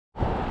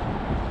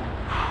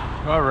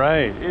All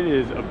right, it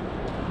is a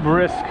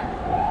brisk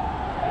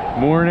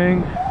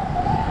morning,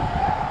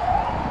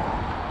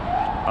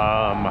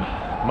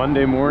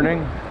 Monday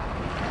morning,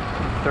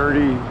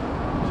 30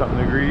 something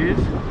degrees,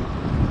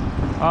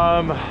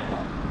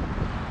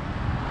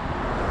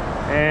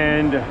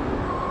 and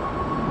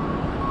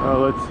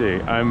let's see,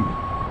 I'm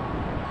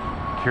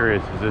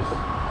curious, is this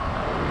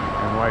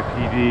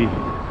NYPD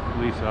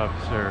police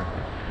officer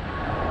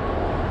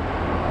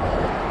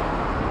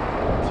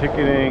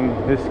ticketing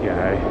this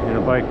guy in a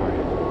bike lane?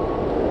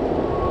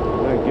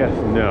 I guess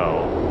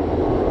no.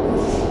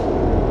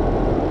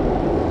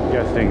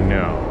 Guessing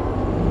no.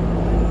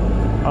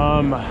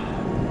 I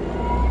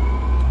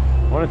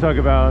want to talk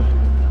about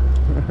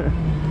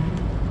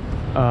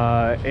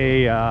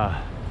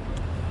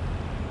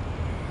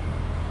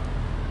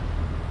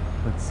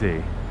let's see.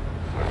 I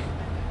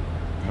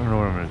don't know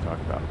what I'm going to talk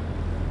about.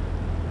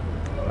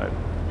 But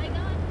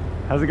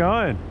how's it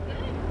going?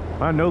 Good.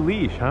 Wow, no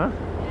leash, huh?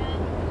 Yeah,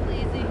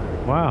 lazy.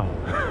 Wow.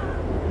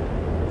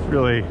 It's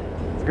great.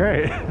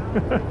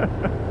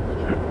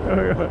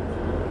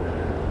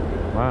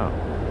 Wow.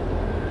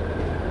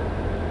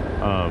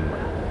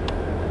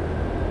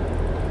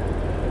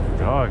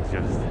 Dogs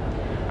just,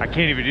 I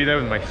can't even do that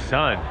with my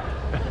son. I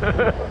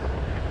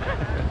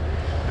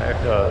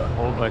have to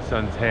hold my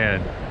son's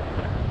hand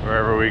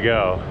wherever we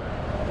go,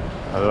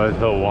 otherwise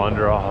he'll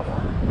wander off.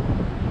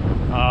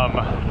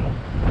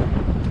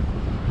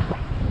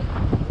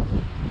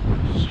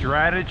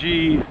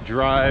 Strategy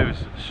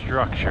drives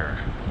structure.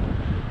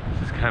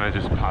 This has kind of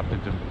just popped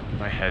into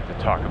my head to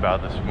talk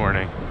about this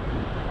morning.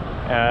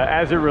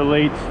 As it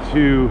relates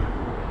to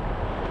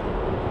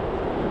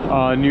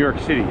New York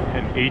City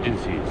and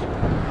agencies,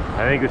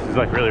 I think this is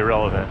like really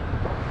relevant.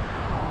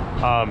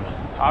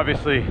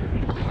 Obviously,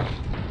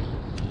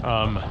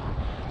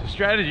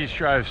 strategy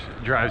drives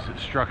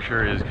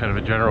structure is kind of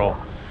a general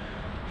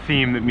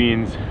theme that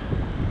means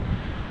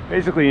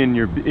basically in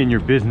your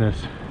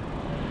business,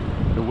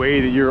 the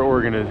way that you're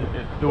organized,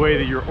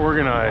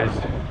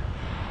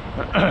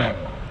 a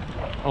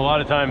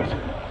lot of times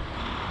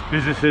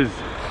businesses,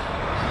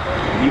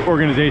 the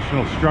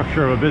organizational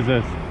structure of a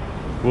business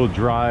will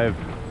drive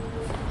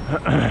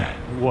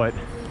what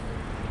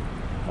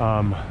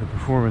the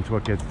performance,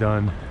 what gets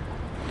done,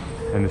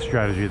 and the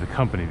strategy of the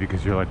company,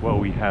 because you're like, well,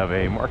 we have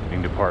a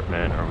marketing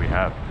department, or we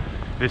have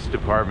this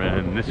department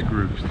and this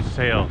group's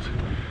sales,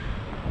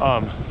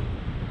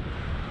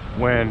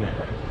 when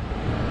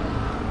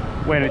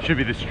it should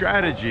be the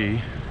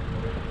strategy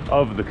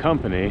of the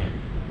company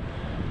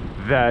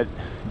that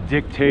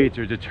dictates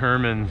or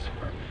determines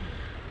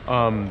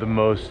the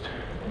most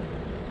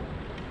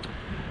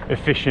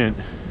efficient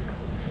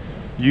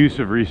use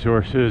of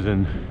resources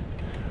and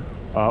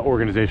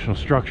organizational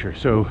structure.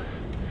 So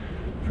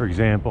for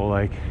example,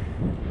 like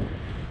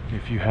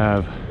if you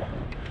have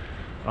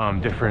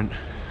different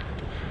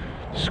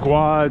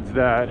squads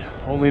that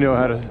only know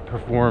how to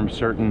perform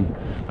certain,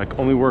 like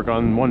only work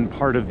on one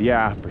part of the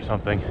app or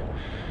something,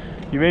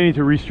 you may need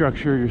to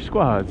restructure your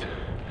squads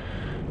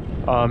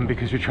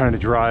because you're trying to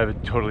drive a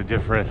totally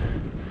different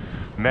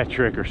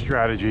metric or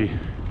strategy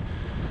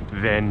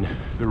than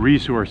the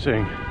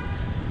resourcing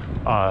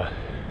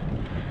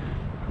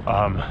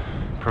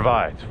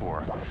provides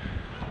for.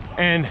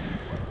 And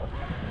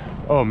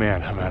oh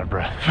man, I'm out of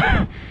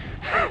breath.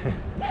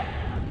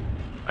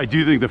 I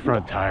do think the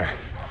front tire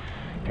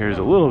here is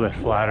a little bit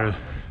flatter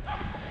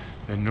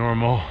than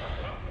normal.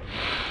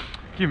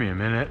 Give me a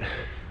minute.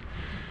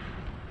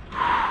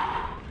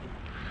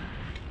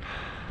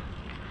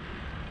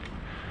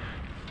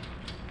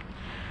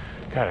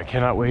 God, I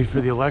cannot wait for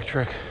the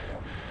electric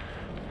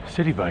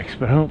city bikes,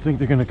 but I don't think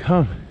they're gonna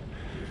come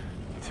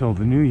until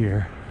the new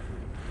year.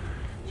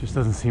 Just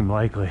doesn't seem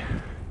likely.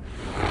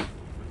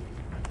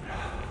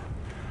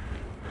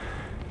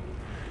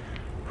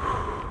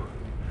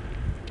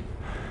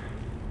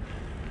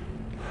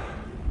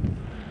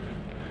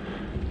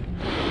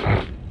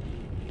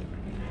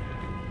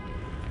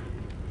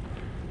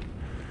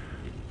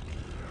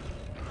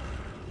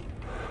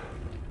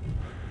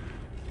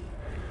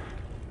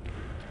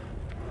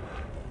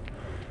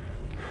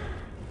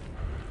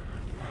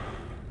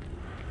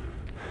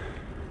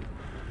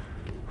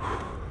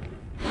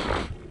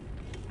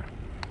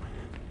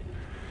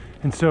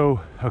 And so,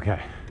 okay.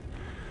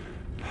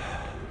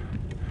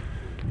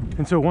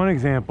 And so one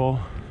example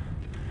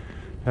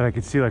that I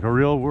could see, like a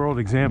real world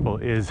example,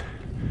 is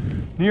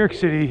New York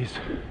City's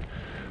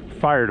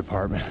fire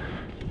department.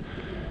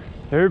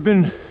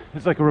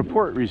 There's like a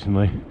report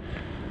recently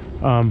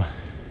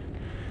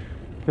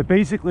that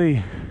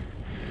basically,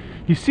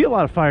 you see a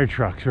lot of fire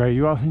trucks, right?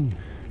 You often,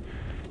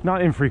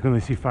 not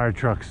infrequently, see fire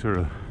trucks sort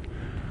of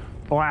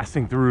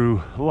blasting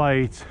through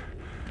lights,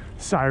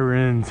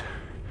 sirens,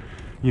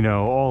 you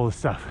know, all the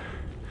stuff.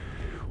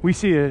 We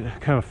see it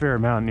kind of a fair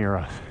amount near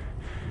us.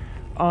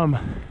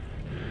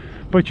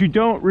 But you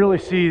don't really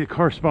see the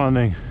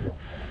corresponding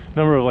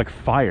number of like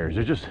fires.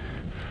 There just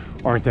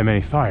aren't that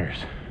many fires,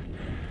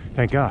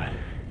 thank God.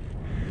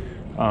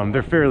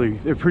 They're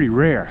pretty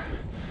rare.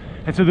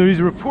 And so these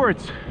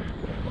reports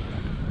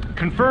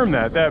confirm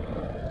that I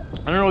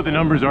don't know what the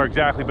numbers are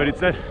exactly, but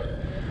it's that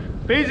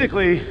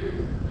basically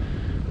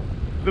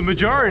the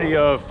majority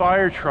of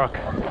fire truck,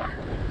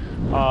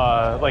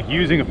 like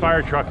using a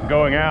fire truck and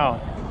going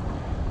out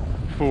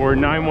for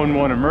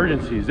 911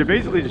 emergencies, they're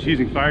basically just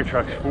using fire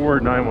trucks for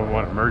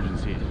 911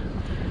 emergencies,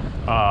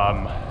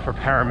 for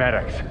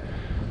paramedics,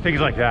 things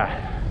like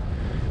that.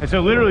 And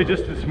so literally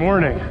just this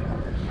morning,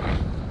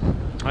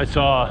 I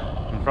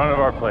saw in front of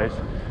our place,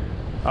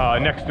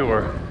 next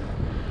door,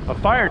 a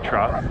fire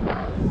truck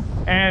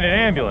and an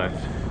ambulance.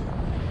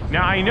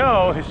 Now I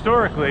know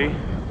historically,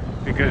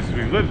 because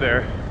we've lived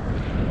there,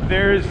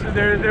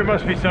 there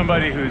must be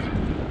somebody who's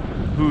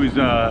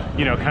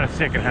you know, kind of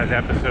sick and has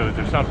episodes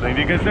or something,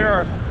 because there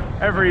are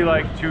every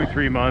like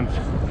 2-3 months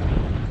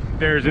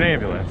there's an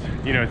ambulance.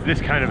 You know, it's this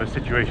kind of a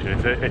situation.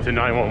 It's a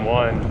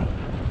 911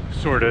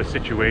 sort of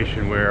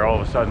situation where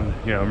all of a sudden,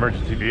 you know,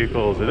 emergency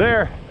vehicles are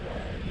there.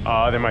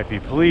 There might be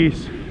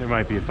police, there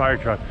might be a fire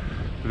truck,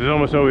 but there's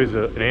almost always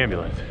an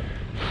ambulance,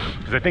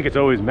 because I think it's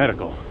always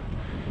medical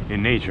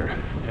in nature,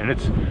 and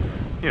it's,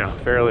 you know,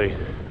 fairly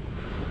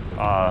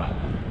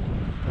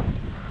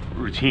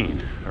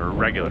routine or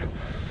regular.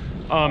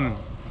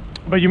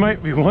 But you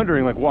might be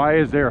wondering, like, why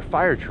is there a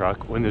fire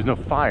truck when there's no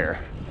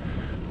fire,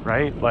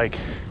 right? Like,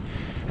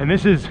 and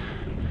this is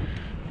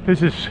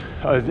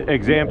an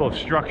example of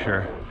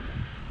structure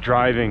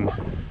driving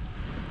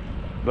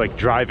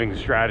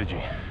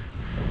strategy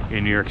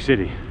in New York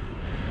City.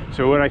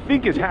 So what I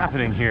think is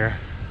happening here,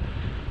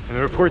 and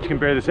the reports can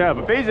bear this out,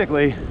 but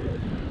basically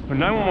when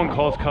 911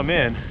 calls come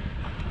in,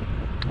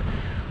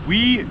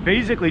 we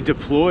basically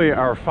deploy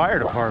our fire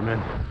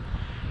department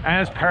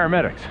as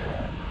paramedics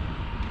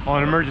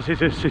on emergency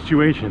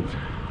situations.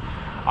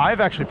 I've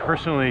actually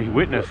personally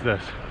witnessed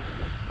this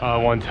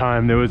one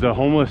time. There was a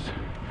homeless,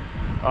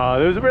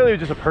 there was really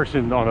just a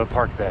person on a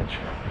park bench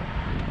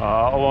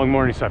along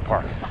Morningside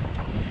Park.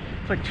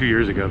 It's like 2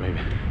 years ago maybe.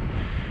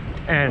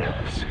 And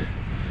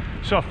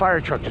saw a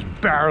fire truck just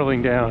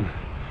barreling down.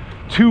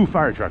 2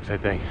 fire trucks, I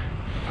think.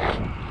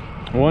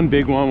 One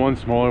big one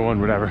smaller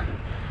one, whatever.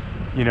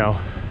 You know,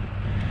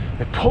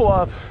 they pull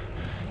up,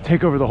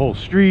 take over the whole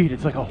street.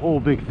 It's like a whole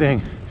big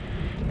thing.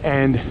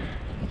 And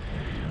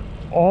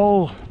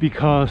all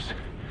because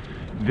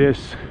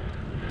this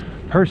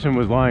person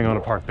was lying on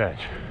a park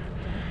bench.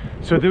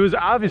 So there was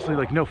obviously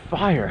like no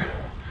fire.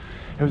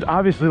 It was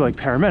obviously like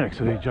paramedics.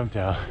 So they jumped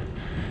out,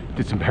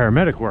 did some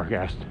paramedic work,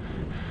 asked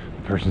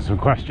the person some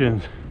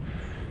questions,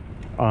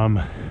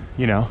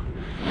 you know,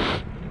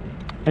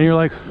 and you're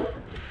like,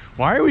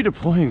 why are we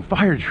deploying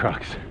fire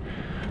trucks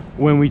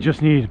when we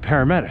just need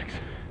paramedics,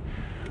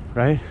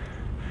 right?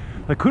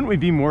 Like, couldn't we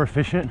be more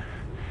efficient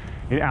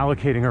in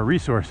allocating our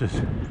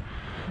resources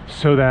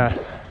so that,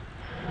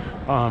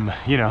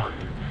 you know,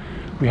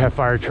 we have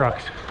fire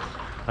trucks,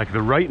 like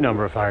the right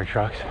number of fire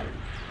trucks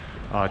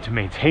to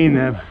maintain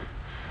them,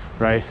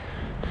 right?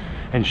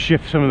 And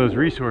shift some of those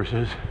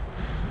resources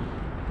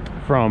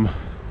from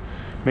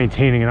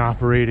maintaining and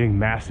operating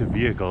massive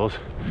vehicles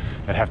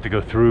that have to go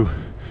through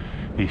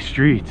these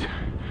streets,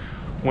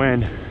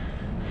 when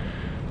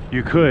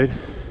you could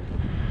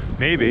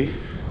maybe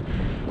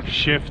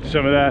shift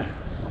some of that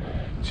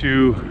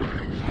to,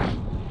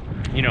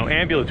 you know,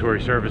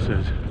 ambulatory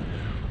services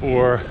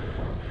or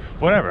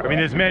whatever. I mean,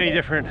 there's many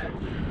different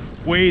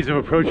ways of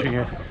approaching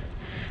it,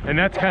 and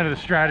that's kind of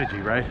the strategy,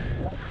 right?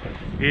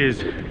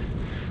 Is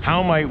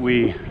how might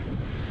we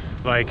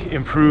like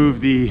improve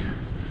the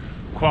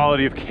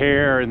quality of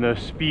care and the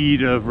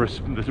speed of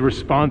the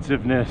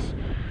responsiveness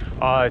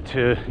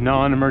to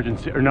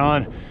non-emergency or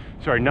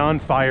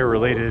non-fire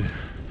related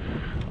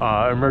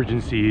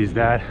emergencies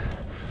that,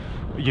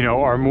 you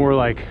know, are more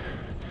like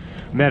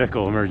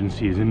medical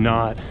emergencies and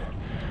not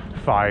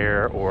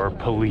fire or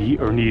police,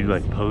 or need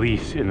like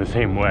police in the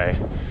same way.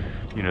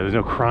 You know, there's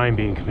no crime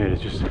being committed,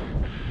 it's just,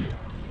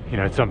 you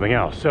know, it's something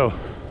else. So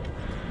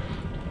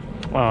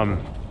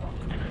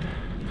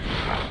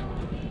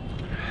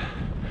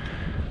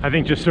I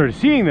think just sort of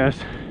seeing this,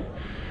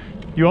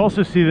 you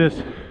also see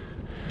this,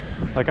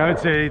 like I would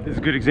say this is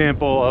a good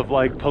example of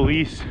like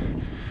police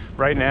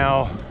right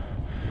now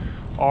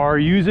are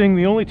using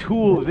the only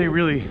tool they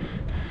really,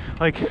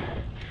 like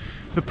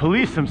the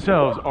police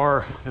themselves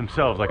are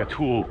themselves like a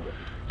tool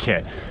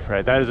kit,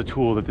 right? That is a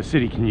tool that the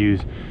city can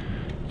use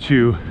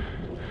to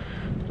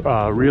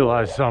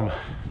realize some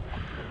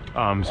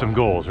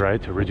goals,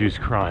 right? To reduce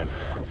crime.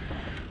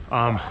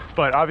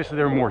 But obviously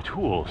there are more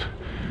tools,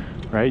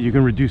 right? You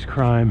can reduce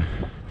crime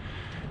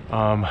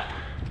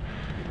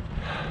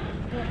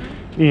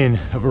in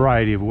a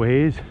variety of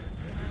ways.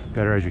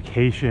 Better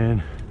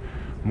education,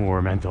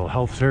 more mental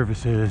health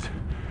services,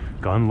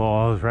 gun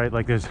laws, right?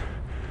 Like there's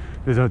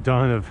a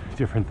ton of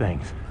different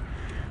things.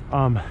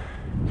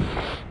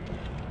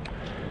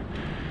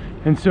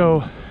 And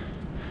so,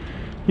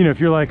 you know, if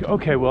you're like,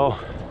 okay, well,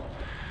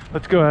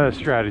 let's go at a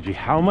strategy.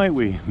 How might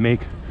we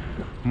make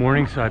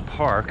Morningside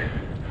Park,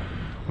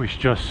 which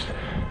there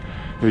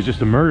was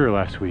just a murder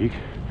last week,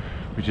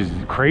 which is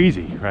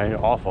crazy, right?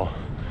 Awful,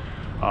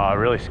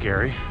 really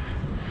scary.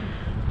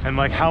 And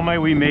like, how might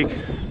we make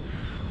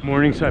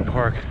Morningside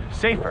Park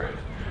safer,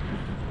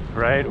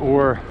 right?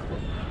 Or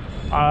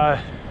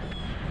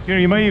you know,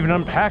 you might even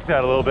unpack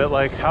that a little bit,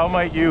 like how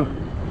might you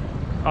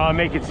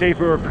make it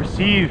safer or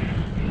perceive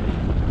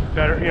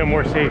better, you know,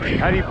 more safety?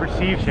 How do you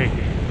perceive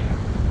safety?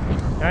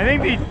 And I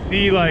think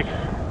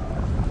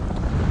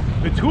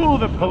the tool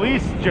that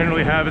police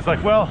generally have is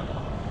like, well,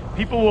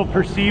 people will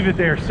perceive that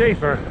they are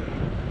safer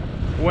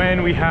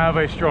when we have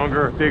a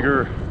stronger,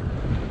 bigger,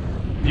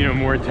 you know,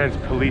 more intense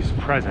police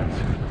presence.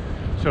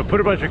 So put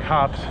a bunch of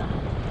cops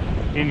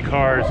in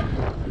cars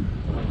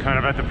kind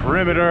of at the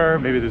perimeter,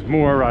 maybe there's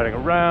more riding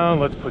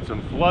around, let's put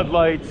some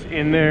floodlights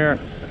in there,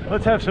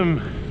 let's have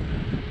some,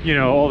 you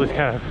know, all this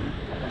kind of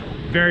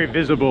very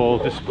visible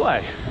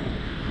display.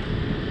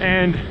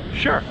 And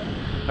sure,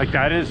 like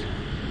that's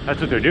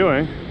what they're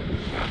doing.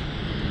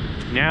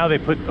 Now they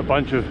put a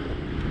bunch of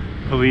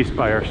police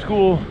by our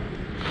school.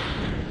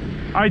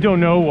 I don't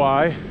know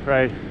why,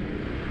 right?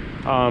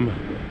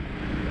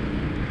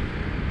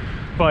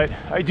 But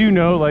I do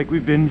know, like,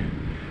 we've been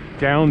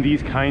down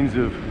these kinds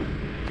of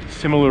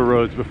similar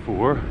roads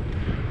before.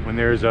 When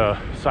there's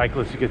a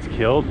cyclist who gets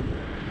killed,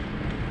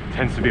 it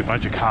tends to be a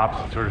bunch of cops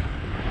that sort of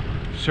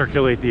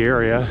circulate the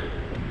area.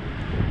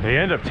 They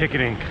end up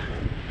ticketing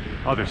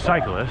other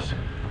cyclists,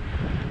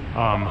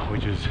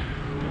 which is,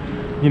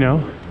 you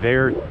know,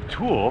 their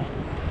tool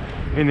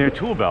in their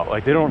tool belt.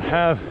 Like, they don't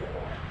have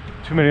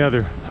too many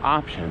other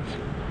options,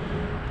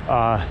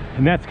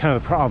 and that's kind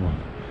of the problem,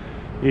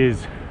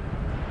 is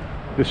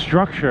the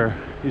structure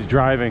is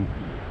driving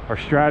our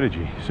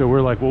strategy. So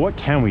we're like, well, what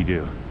can we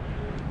do?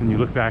 And you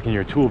look back in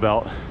your tool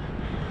belt,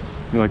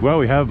 you're like, well,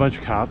 we have a bunch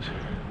of cops,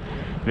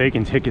 they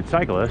can ticket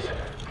cyclists.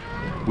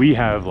 We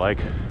have, like,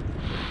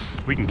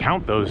 we can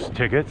count those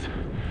tickets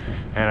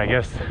and I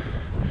guess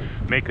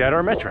make that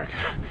our metric.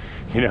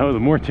 You know, the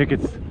more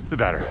tickets the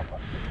better.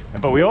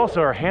 But we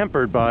also are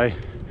hampered by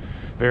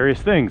various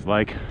things,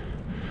 like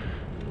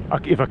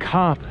if a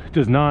cop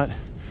does not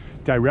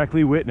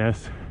directly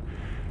witness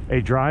a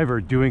driver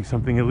doing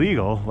something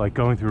illegal, like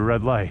going through a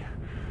red light,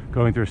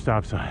 going through a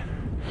stop sign,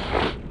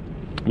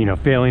 you know,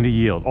 failing to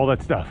yield, all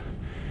that stuff,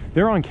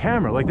 they're on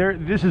camera. Like,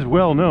 this is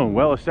well known,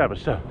 well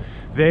established stuff.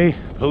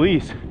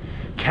 Police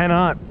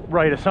cannot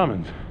write a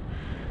summons,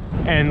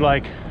 and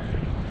like,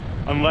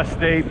 unless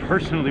they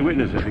personally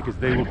witness it, because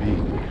they will be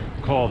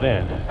called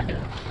in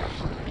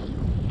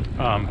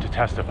to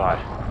testify,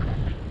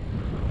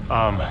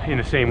 in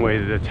the same way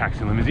that the Taxi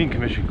and Limousine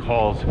Commission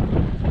calls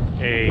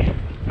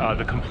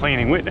the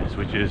complaining witness,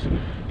 which is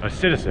a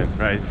citizen,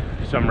 right?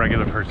 Some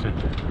regular person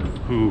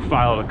who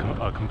filed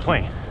a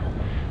complaint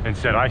and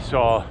said, I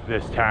saw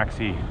this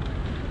taxi,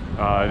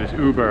 this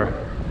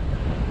Uber,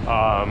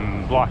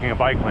 blocking a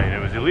bike lane.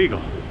 It was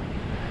illegal.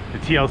 The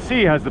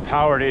TLC has the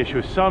power to issue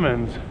a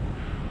summons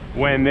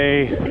when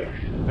they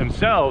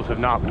themselves have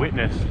not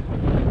witnessed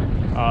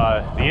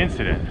the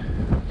incident,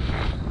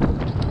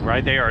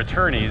 right? They are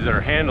attorneys that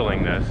are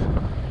handling this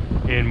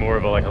in more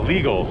of a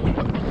legal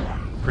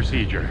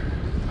procedure.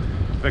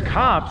 The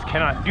cops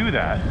cannot do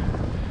that,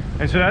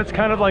 and so that's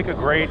kind of like a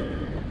great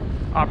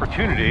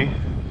opportunity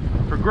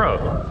for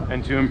growth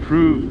and to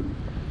improve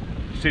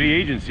city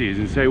agencies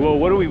and say, well,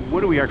 what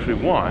do we actually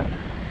want?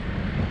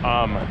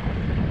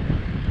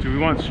 Do we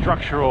want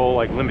structural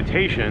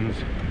limitations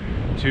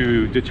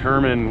to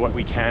determine what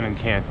we can and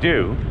can't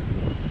do,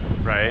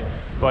 right?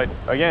 But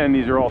again,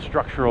 these are all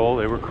structural.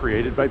 They were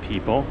created by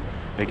people.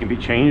 They can be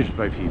changed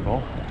by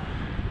people.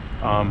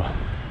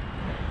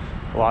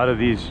 A lot of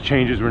these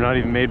changes were not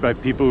even made by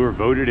people who were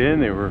voted in.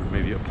 They were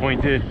maybe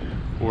appointed,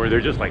 or they're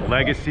just like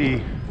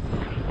legacy,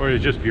 or they're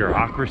just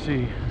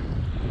bureaucracy.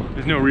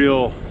 There's no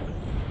real,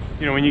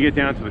 when you get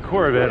down to the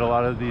core of it, a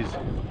lot of these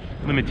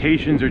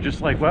limitations are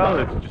just like, well,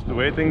 it's just the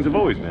way things have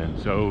always been.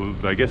 So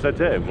I guess that's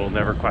it. We'll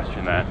never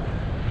question that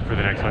for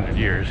the next 100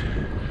 years.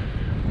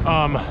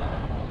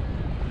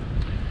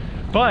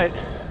 But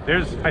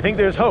I think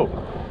there's hope,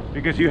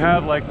 because you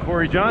have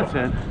Corey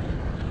Johnson,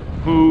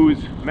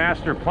 whose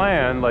master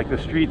plan, the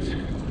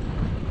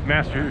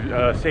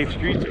safe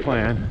streets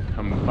plan,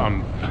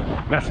 I'm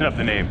messing up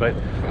the name, but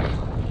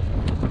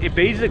it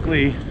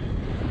basically,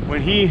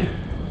 when he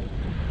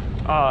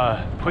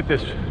put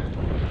this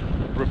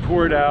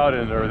report out,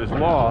 or this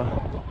law,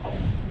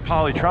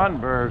 Polly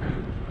Trottenberg,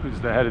 who's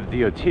the head of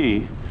the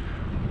DOT,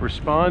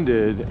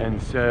 responded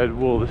and said,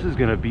 well, this is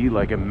going to be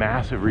a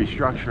massive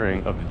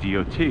restructuring of the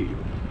DOT.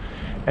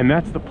 And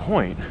that's the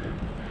point.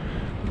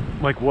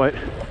 What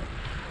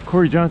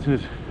Corey Johnson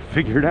has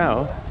figured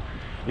out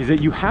is that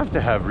you have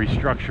to have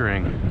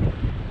restructuring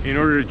in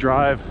order to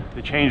drive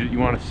the change that you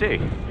want to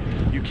see.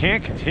 You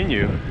can't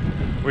continue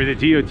where the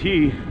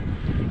DOT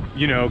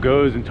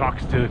goes and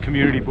talks to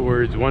community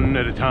boards one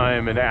at a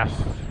time and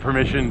asks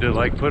permission to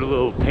put a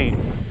little paint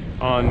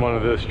on one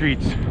of the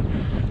streets,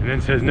 and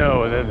then says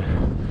no, and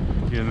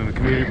then the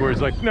community board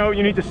is like, no,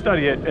 you need to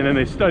study it, and then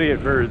they study it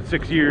for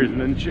 6 years, and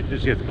then shit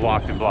just gets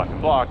blocked and blocked and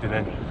blocked, and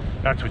then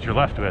that's what you're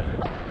left with.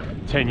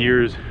 10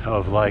 years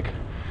of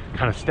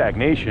kind of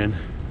stagnation.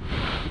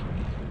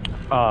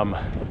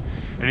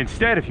 And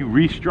instead, if you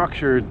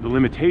restructured the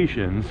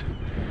limitations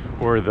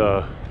or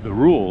the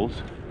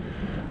rules,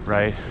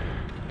 right?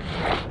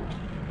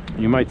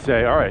 You might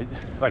say, all right,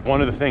 like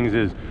one of the things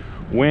is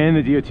when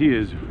the DOT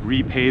is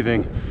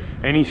repaving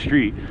any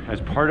street, as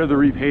part of the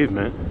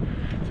repavement,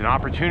 it's an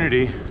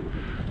opportunity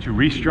to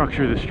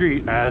restructure the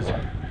street as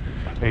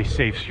a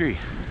safe street.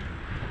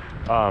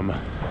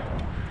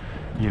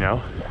 You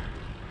know,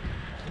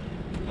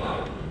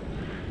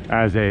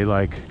 as a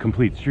like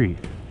complete street,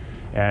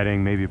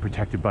 adding maybe a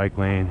protected bike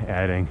lane,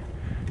 adding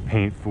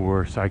paint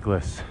for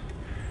cyclists,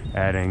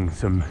 adding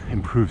some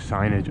improved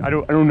signage. I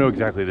don't know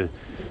exactly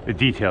the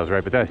details,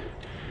 right? But that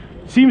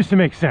seems to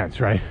make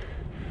sense, right?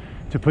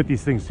 To put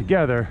these things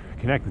together,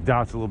 connect the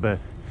dots a little bit,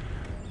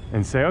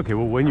 and say, okay,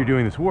 well, when you're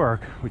doing this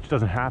work, which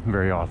doesn't happen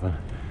very often,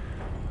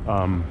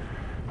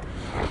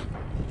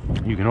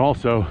 you can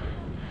also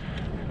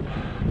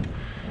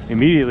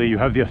immediately, you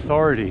have the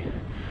authority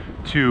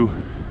to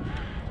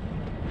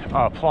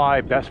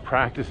apply best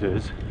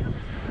practices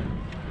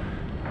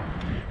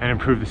and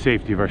improve the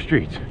safety of our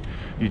streets.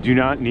 You do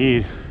not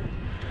need,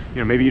 you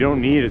know, maybe you don't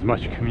need as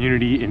much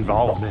community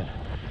involvement.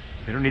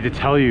 They don't need to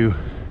tell you,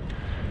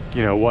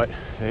 you know, what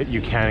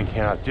you can and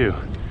cannot do.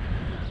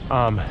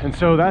 And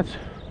so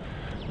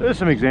there's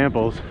some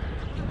examples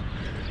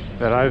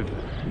that I've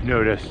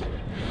noticed,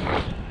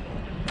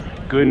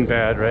 good and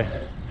bad, right?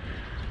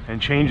 And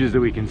changes that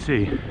we can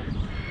see.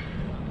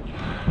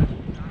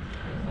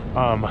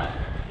 I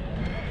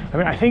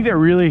mean, I think that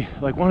really,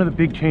 like, one of the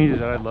big changes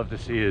that I'd love to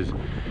see is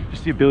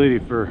just the ability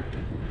for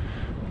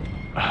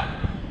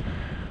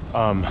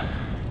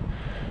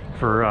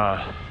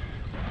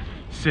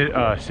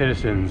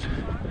citizens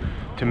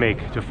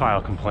to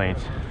file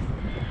complaints,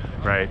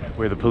 right?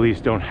 Where the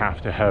police don't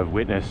have to have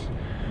witnessed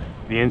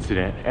the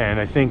incident. And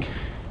I think,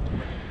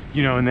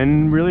 you know, and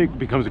then really it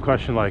becomes a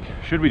question like,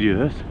 should we do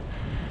this?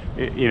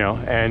 You know,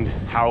 and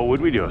how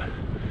would we do it?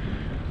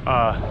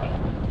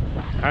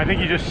 I think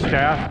you just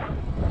staff,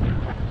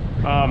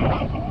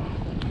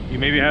 you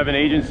maybe have an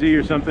agency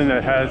or something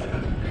that has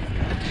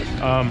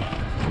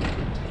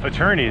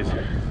attorneys.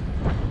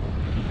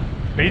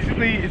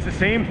 Basically, it's the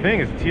same thing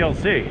as a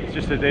TLC. It's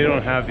just that they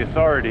don't have the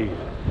authority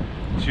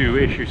to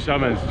issue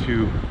summons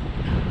to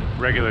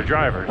regular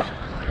drivers.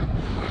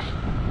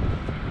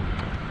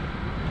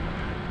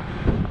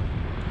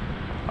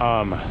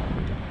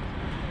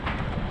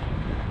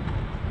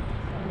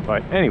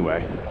 But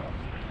anyway,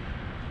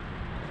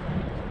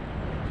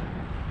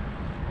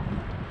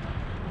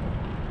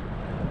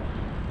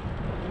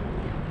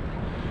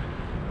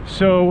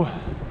 so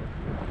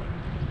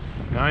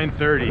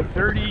 9:30,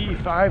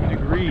 35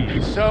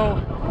 degrees. So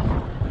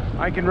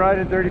I can ride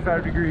in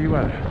 35-degree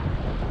weather.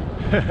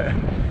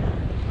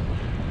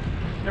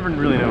 Never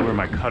really know where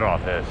my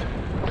cutoff is.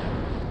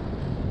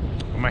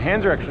 My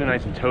hands are actually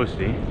nice and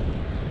toasty.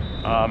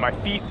 My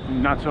feet,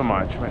 not so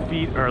much. My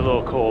feet are a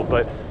little cold,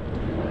 but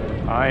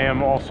I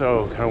am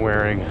also kind of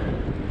wearing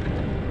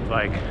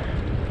like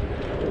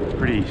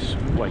pretty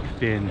like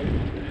thin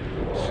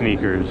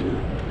sneakers,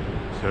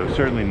 so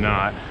certainly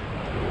not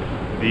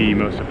the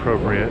most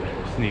appropriate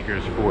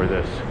sneakers for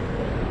this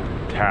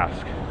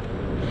task.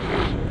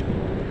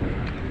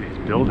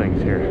 These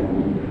buildings here,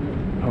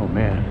 oh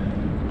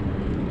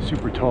man,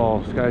 super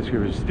tall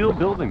skyscrapers, still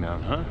building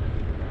them, huh?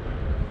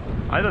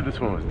 I thought this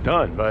one was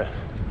done, but I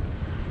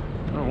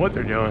don't know what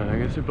they're doing. I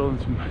guess they're building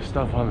some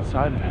stuff on the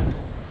side of it.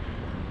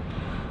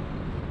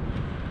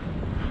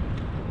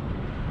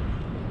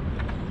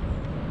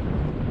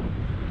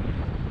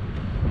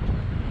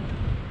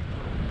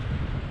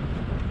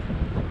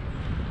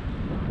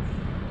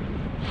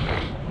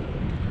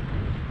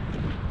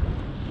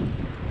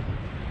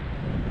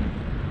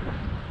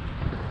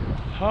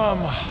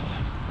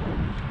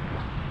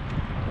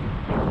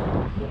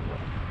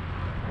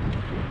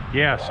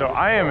 Yeah, so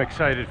I am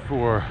excited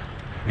for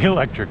the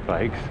electric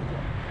bikes,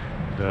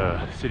 the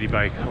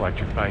citbike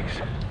electric bikes.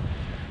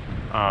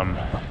 I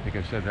think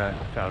I've said that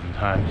 1,000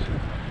 times.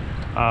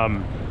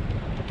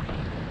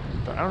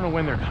 But I don't know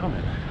when they're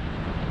coming.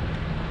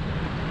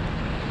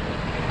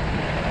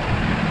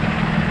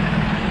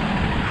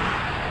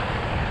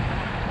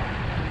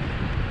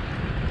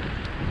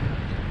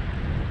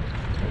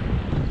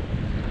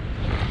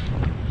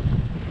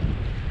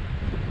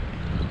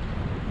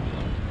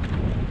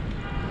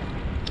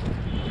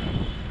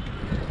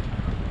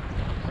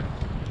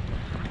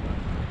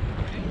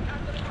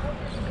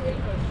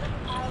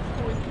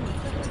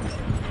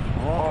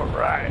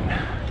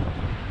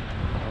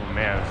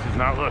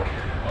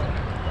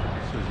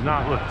 Does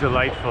not look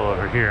delightful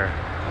over here.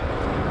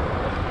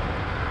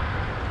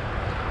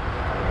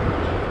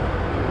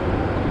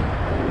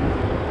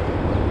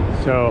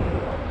 So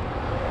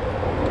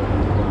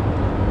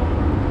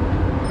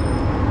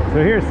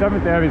here,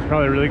 7th Avenue is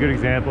probably a really good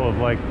example of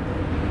like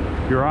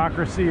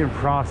bureaucracy and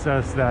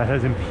process that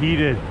has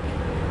impeded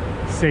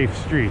safe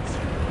streets,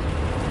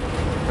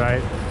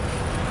 right?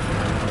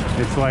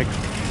 It's like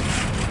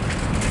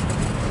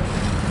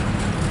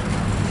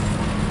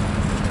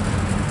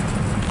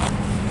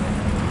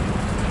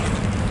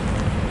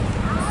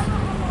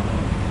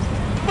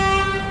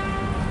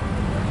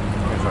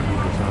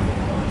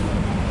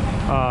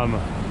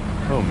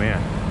Oh man.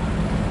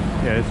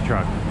 Yeah, this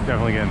truck is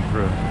definitely getting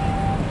through.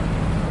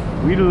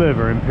 We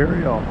deliver,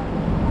 Imperial.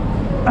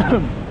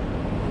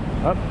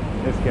 Up,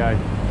 this guy.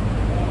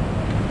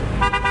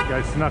 This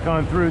guy snuck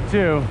on through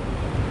too.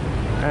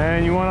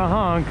 And you want to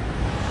honk.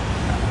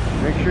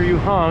 Make sure you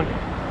honk.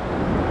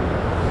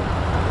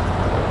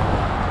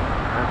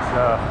 That's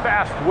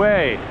fast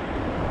way.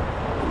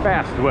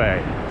 Fast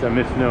way. It's a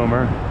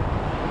misnomer.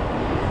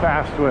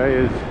 Fast way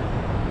is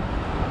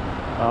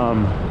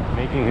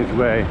making his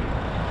way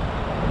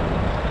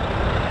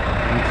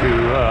into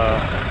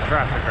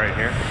traffic right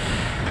here.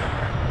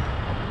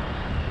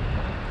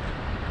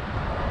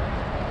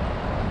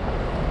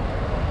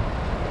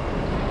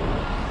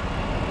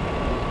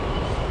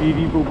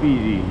 Speedy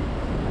boobidi.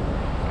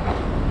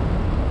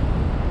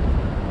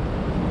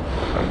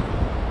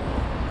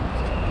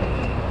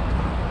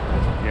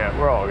 Yeah,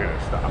 we're all gonna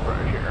stop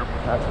right here.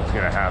 That's what's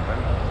gonna happen.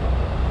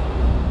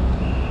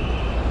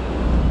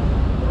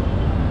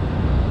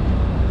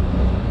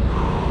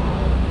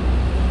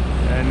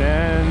 And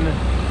then,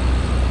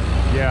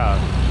 yeah.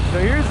 So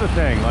here's the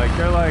thing, like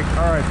they're like,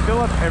 all right, fill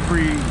up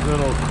every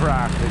little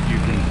crack that you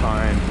can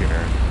find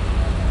here.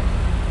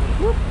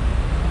 Whoop.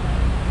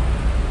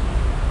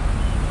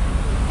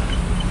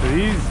 So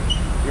these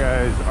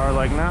guys are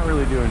like not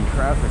really doing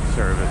traffic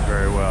service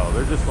very well.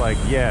 They're just like,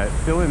 yeah,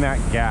 fill in that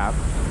gap.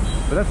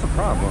 But that's the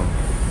problem.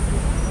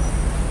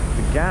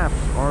 The gaps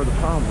are the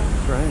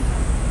problems, right?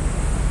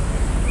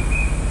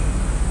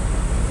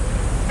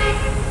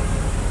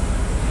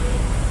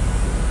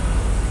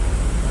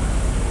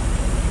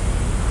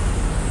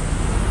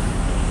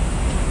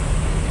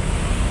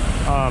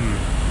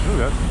 Ooh,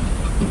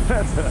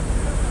 that's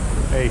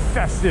a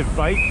festive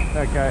bike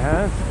that guy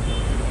has.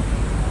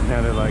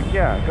 Now they're like,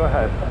 yeah, go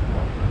ahead.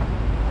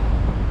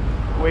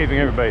 Waving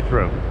everybody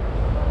through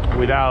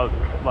without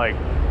like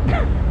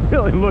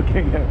really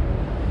looking at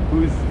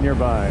who's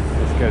nearby.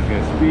 This guy's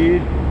gonna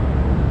speed.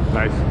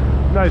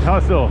 Nice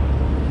hustle.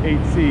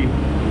 8C,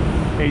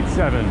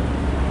 87.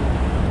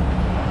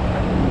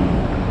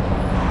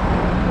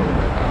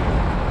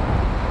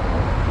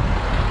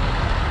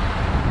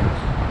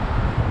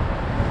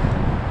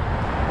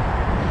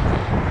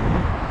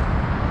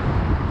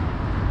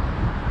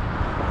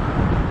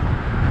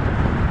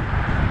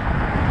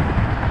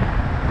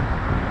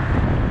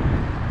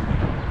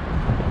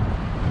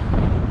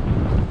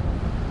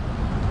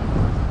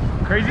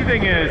 Crazy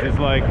thing is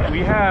like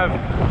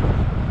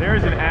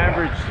there's an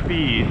average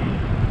speed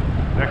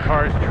that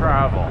cars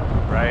travel,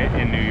 right,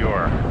 in New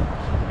York.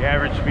 The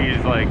average speed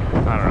is like,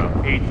 I don't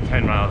know, 8 to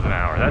 10 miles an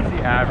hour. That's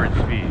the average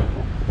speed.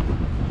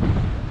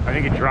 I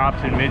think it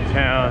drops in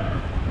Midtown.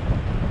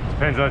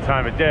 Depends on the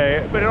time of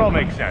day, but it all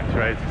makes sense,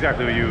 right? It's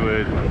exactly what you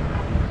would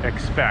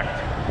expect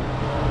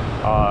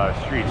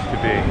streets to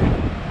be,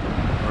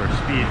 or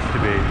speeds to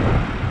be.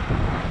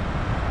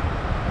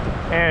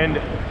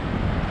 And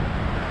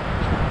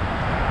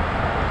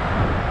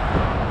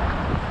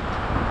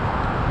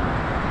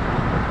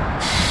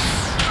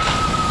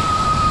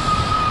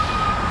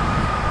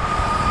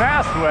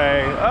fast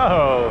way.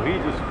 Oh,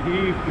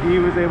 he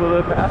was able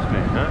to pass me,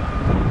 huh?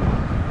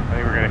 I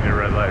think we're gonna hit a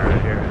red light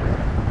right here.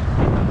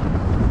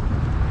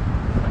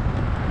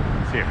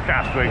 Let's see if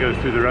Fastway goes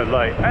through the red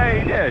light. Hey,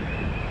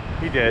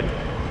 he did,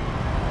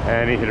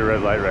 and he hit a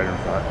red light right in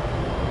front.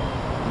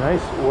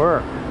 Nice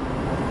work.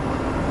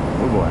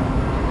 Oh boy,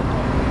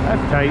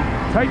 that's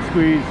tight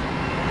squeeze.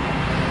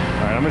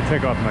 All right, I'm gonna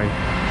take off my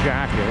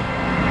jacket,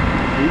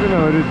 even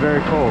though it is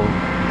very cold.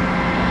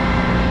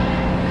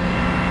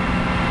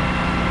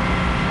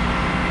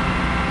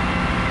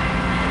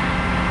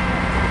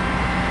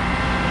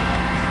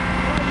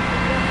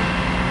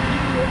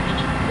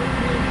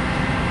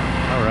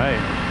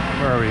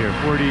 Where are we here?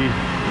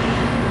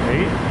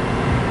 48?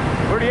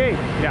 48,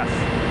 yes.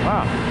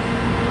 Wow.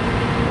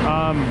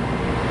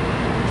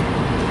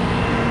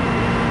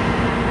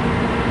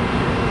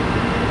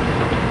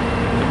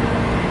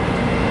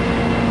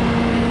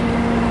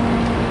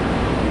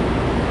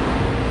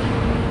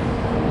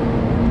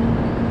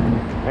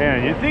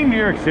 Man, you'd think New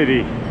York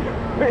City,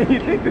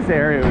 you'd think this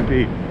area would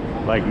be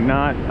like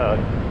not a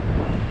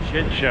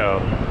shit show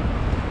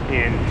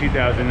in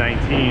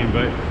 2019,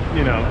 but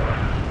you know,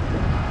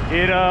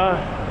 it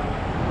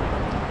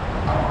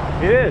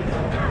is.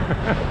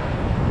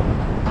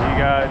 You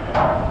got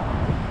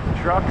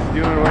trucks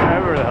doing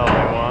whatever the hell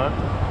they want.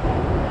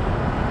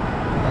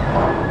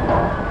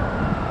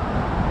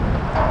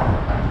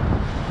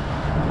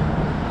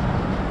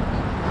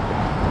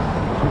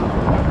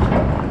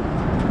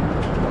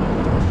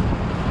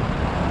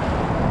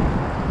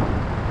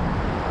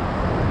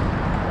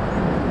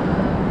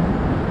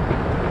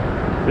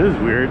 This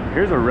is weird.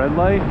 Here's a red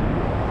light,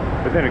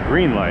 but then a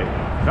green light.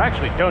 I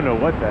actually don't know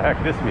what the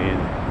heck this means.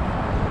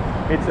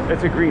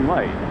 It's a green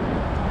light.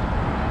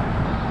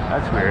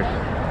 That's weird.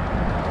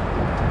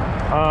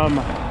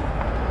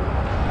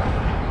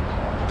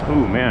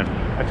 Ooh man,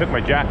 I took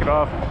my jacket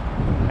off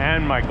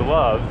and my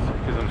gloves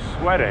because I'm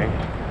sweating,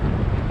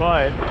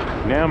 but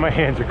now my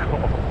hands are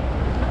cold.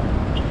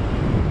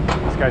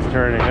 This guy's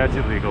turning. That's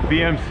illegal.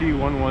 BMC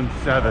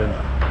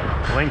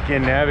 117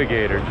 Lincoln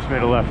Navigator just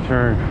made a left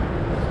turn.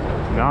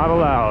 Not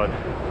allowed.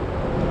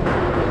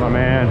 My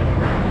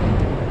man.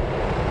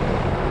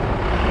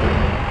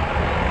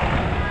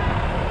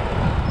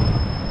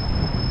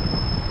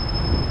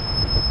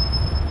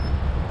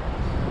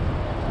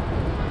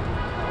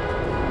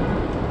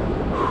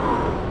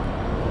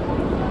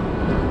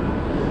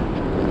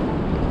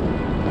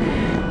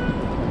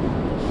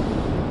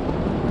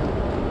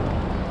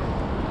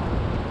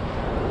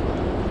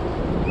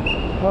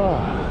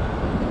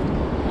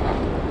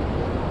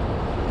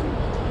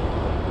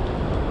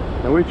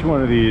 Now, which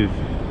one of these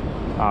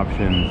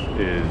options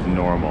is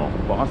normal?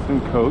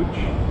 Boston coach,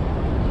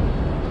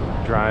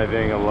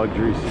 driving a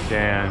luxury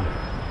sedan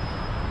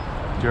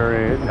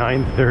during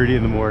 9:30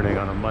 in the morning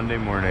on a Monday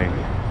morning,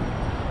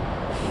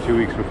 2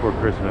 weeks before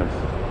Christmas,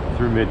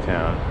 through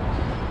Midtown,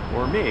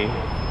 or me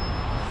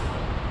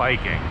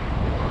biking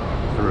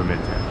through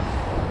Midtown.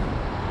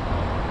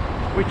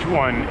 Which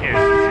one is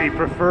the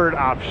preferred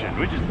option?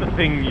 Which is the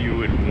thing you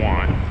would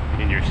want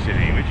in your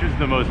city? Which is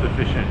the most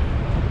efficient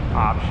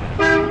option?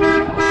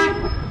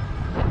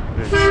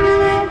 This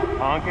person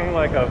honking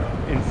like an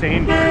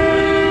insane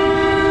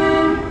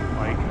person.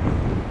 Like,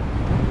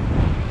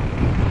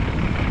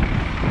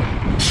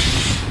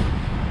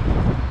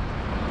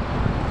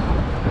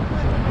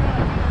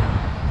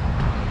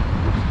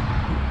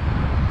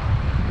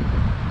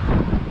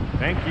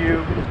 thank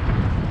you,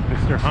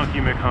 Mr.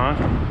 Honky McHonk.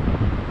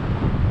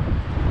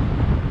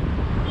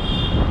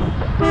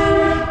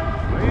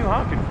 What are you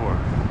honking for?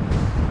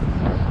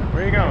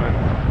 Where are you going?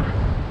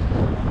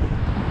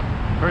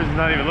 Person's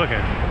not even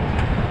looking.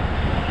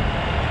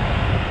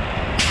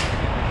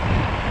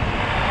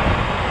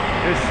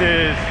 This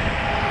is,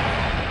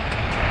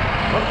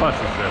 what bus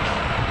is this?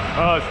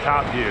 Oh, it's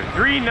Top View.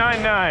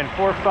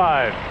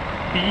 39945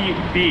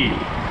 BB,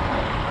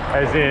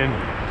 as in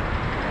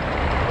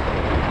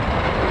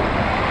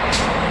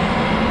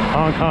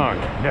Hong Kong.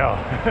 No,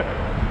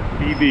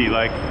 BB,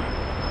 like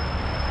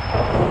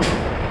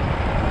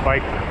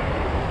bike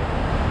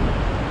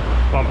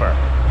bumper.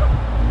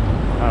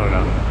 I don't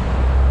know.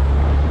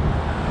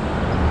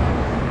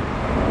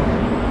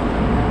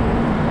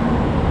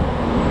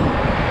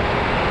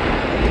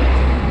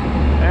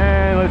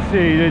 And let's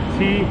see, did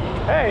T,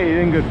 hey, he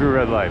didn't go through a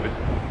red light, but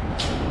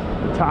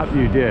the Top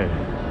View did.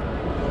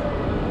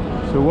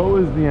 So what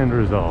was the end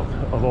result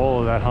of all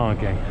of that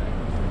honking?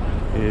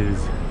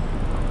 Is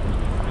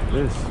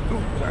this,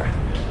 oops, sorry.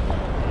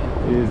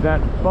 Is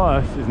that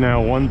bus is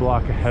now 1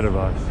 block ahead of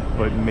us,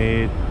 but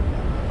made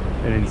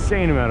an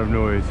insane amount of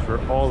noise for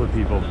all the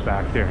people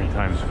back there in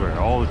Times Square,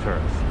 all the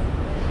tourists.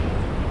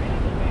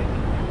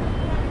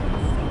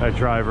 That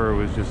driver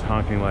was just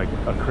honking like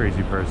a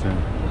crazy person.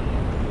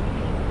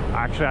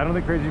 Actually, I don't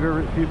think crazy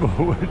people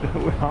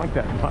would honk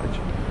that much.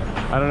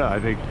 I don't know, I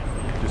think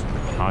just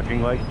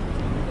honking like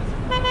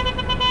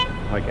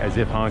as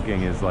if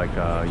honking is like,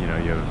 you know,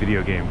 you have a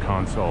video game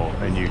console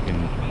and you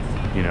can,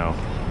 you know,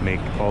 make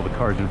all the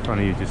cars in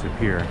front of you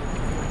disappear.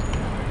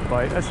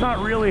 But that's not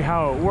really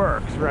how it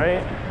works,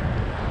 right?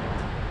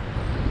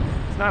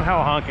 It's not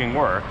how honking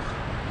works.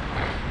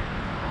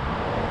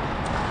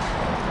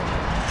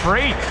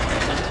 Freight!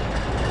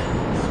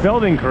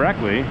 Spelled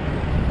incorrectly.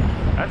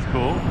 That's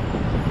cool.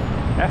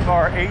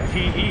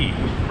 F-R-A-T-E,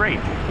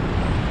 freight.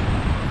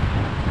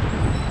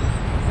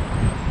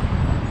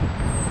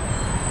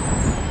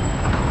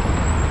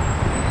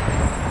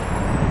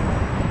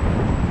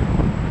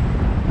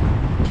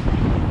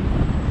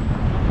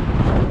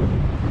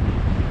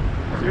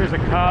 Here's a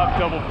cop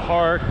double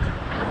parked.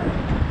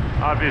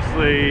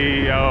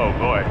 Obviously, oh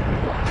boy.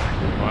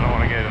 Well, I don't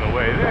want to get in the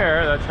way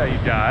there. That's how you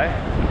die.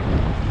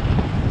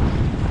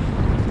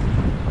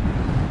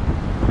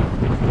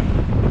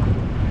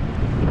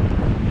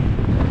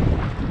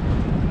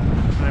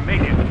 Can I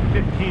make it in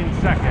 15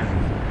 seconds?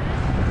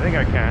 I think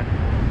I can.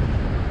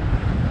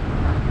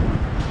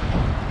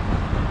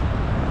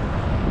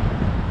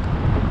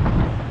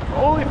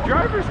 Oh, if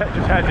drivers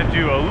just had to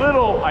do a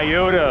little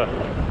iota,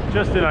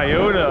 just an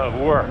iota of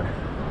work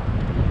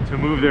to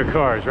move their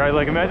cars, right?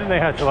 Like, imagine they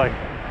had to like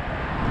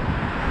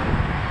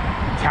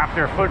tap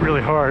their foot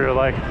really hard, or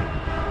like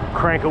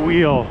crank a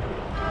wheel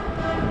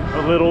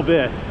a little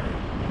bit,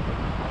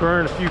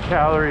 burn a few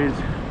calories,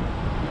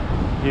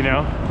 you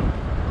know?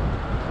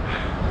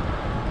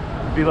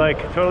 It'd be like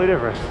totally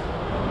different.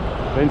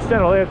 But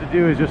instead, all they have to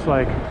do is just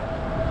like,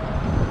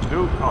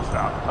 ooh, I'll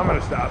stop. I'm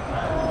gonna stop.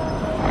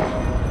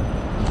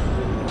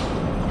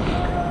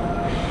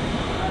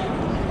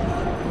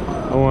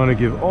 I want to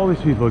give all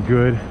these people a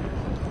good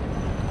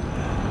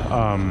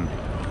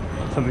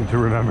something to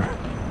remember.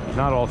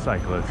 Not all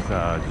cyclists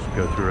just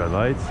go through red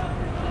lights.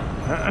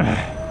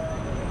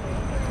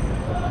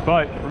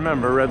 But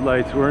remember, red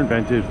lights were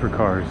invented for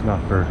cars, not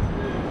for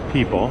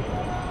people.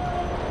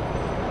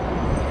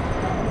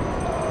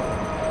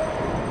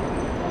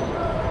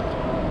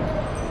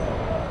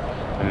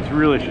 And this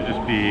really should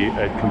just be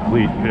a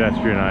complete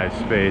pedestrianized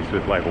space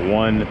with like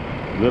one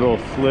little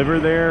sliver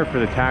there for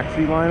the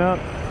taxi lineup.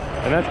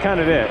 And that's kind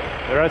of it.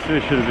 The rest of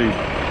it should be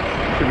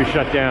should be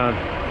shut down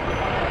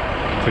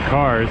to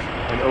cars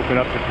and open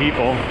up to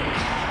people.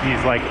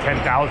 These like 10,000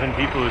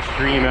 people who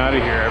stream out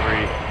of here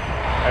every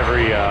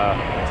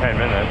 10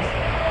 minutes.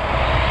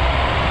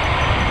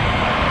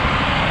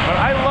 But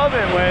I love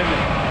it when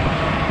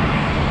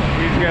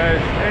these guys,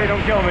 hey,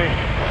 don't kill me.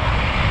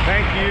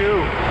 Thank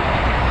you.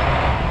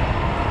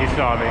 He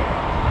saw me.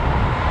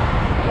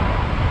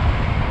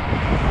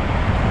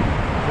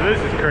 So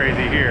this is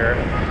crazy here.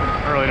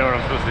 I don't really know what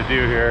I'm supposed to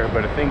do here,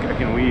 but I think I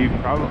can weave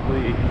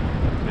probably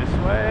this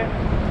way.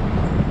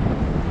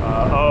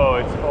 Oh,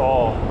 it's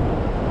all,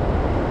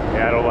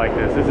 yeah, I don't like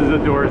this. This is a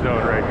door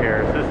zone right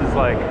here. So this is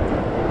like,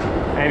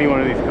 any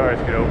one of these cars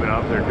could open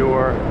up their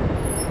door.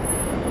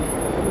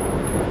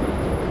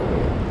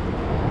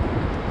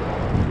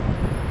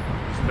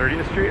 It's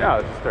 30th Street? Oh,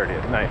 it's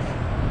 30th, nice.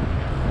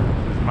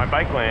 This is my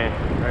bike lane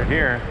right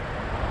here.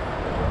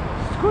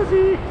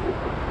 Squizzy!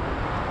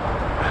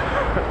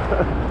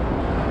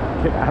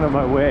 Get out of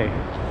my way.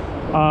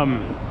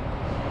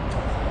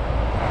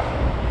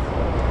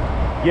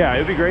 Yeah,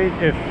 it'd be great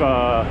if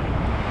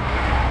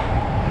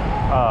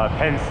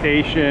Penn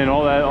Station,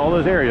 all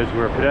those areas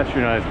were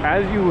pedestrianized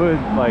as you would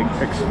like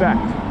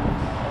expect.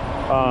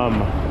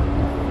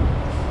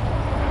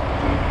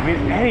 I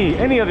mean,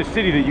 any other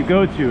city that you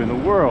go to in the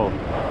world,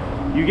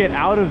 you get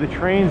out of the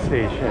train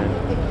station,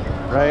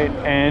 right,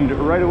 and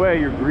right away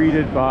you're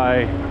greeted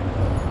by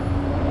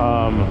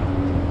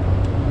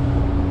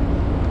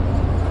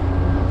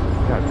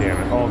God damn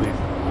it, all these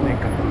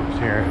nincompoops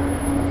here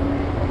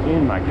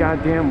in my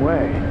goddamn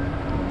way.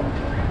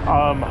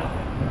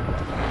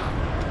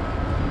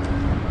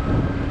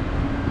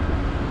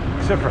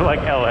 Except for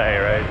like LA,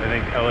 right? I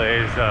think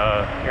LA's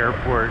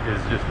airport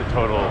is just a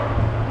total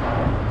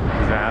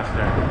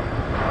disaster.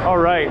 All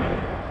right,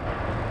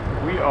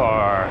 we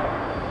are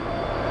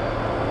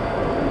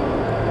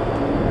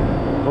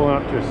pulling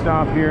up to a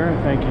stop here.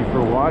 Thank you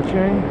for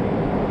watching.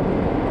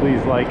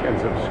 Please like and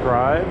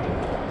subscribe.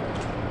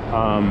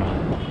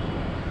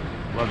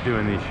 Love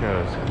doing these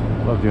shows.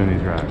 Love doing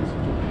these rides.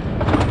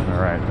 All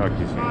right, talk to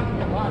you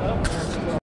soon.